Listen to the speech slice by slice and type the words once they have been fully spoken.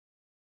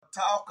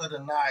talker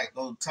tonight.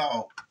 Gonna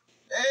talk.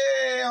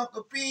 Hey,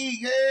 Uncle P.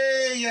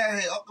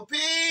 Hey, Uncle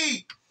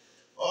P.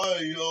 How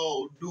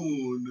y'all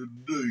doing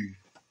today?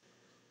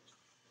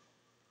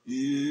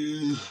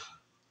 Yeah,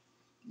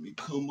 let me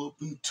come up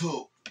and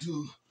talk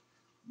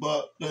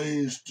about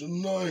things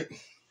tonight.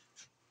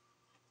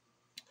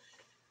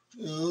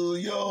 How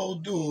y'all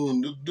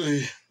doing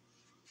today?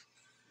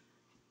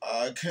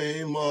 I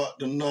came out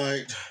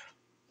tonight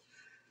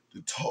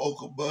to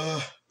talk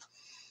about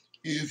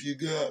if you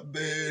got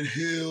bad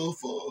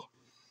health or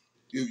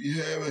if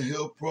you have a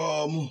health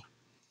problem,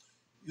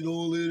 you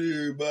don't let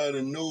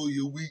everybody know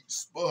your weak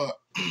spot.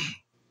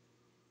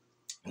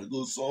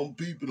 Because some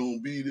people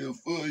don't be there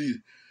for you,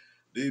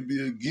 they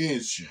be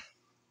against you.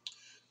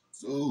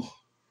 So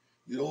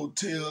you don't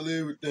tell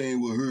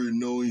everything what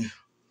hurting on you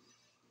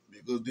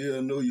because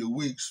they'll know your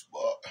weak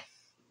spot.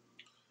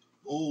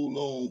 Hold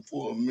on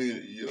for a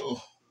minute, yo.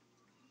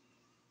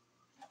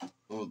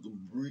 Uncle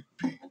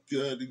Pete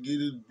got to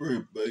get his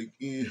breath back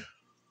in.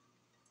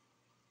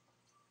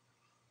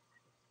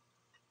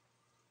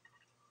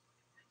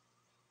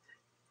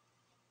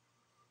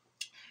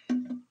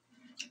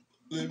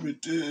 Let me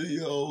tell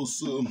y'all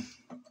something.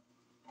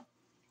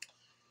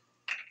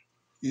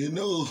 You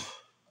know,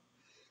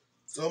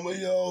 some of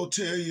y'all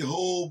tell your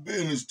whole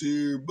business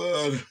to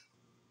everybody.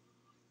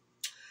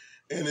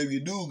 And if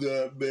you do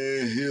got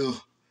bad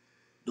health,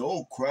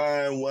 don't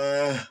cry and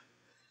whine.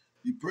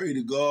 You pray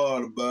to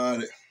God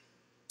about it.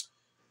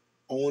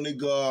 Only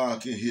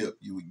God can help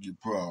you with your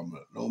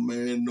problem. No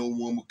man, no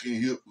woman can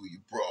help with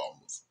your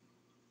problems.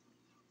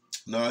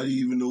 Not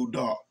even no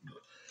doctor.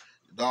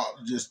 The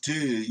doctor just tell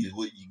you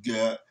what you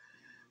got,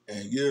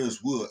 and guess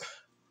what?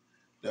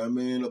 That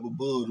man up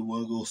above the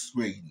one go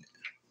straighten it.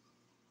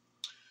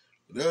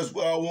 That's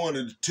why I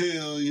wanted to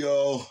tell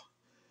y'all.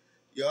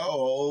 Y'all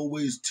are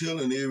always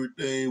telling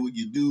everything what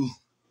you do.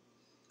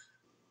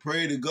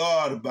 Pray to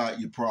God about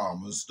your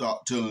problems.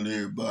 Stop telling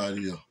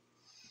everybody else.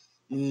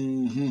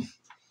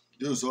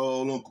 That's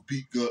all Uncle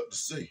Pete got to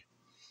say.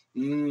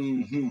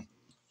 You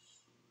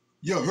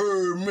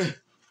heard me?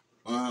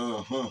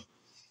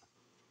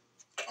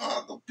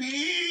 Uncle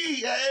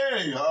Pete,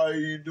 hey, how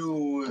you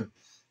doing?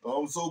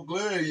 I'm so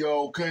glad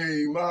y'all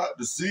came out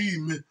to see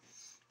me.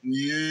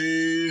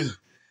 Yeah,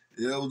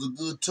 that was a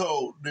good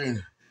talk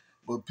then.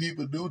 But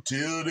people do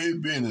tell their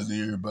business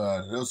to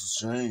everybody. That's a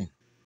shame.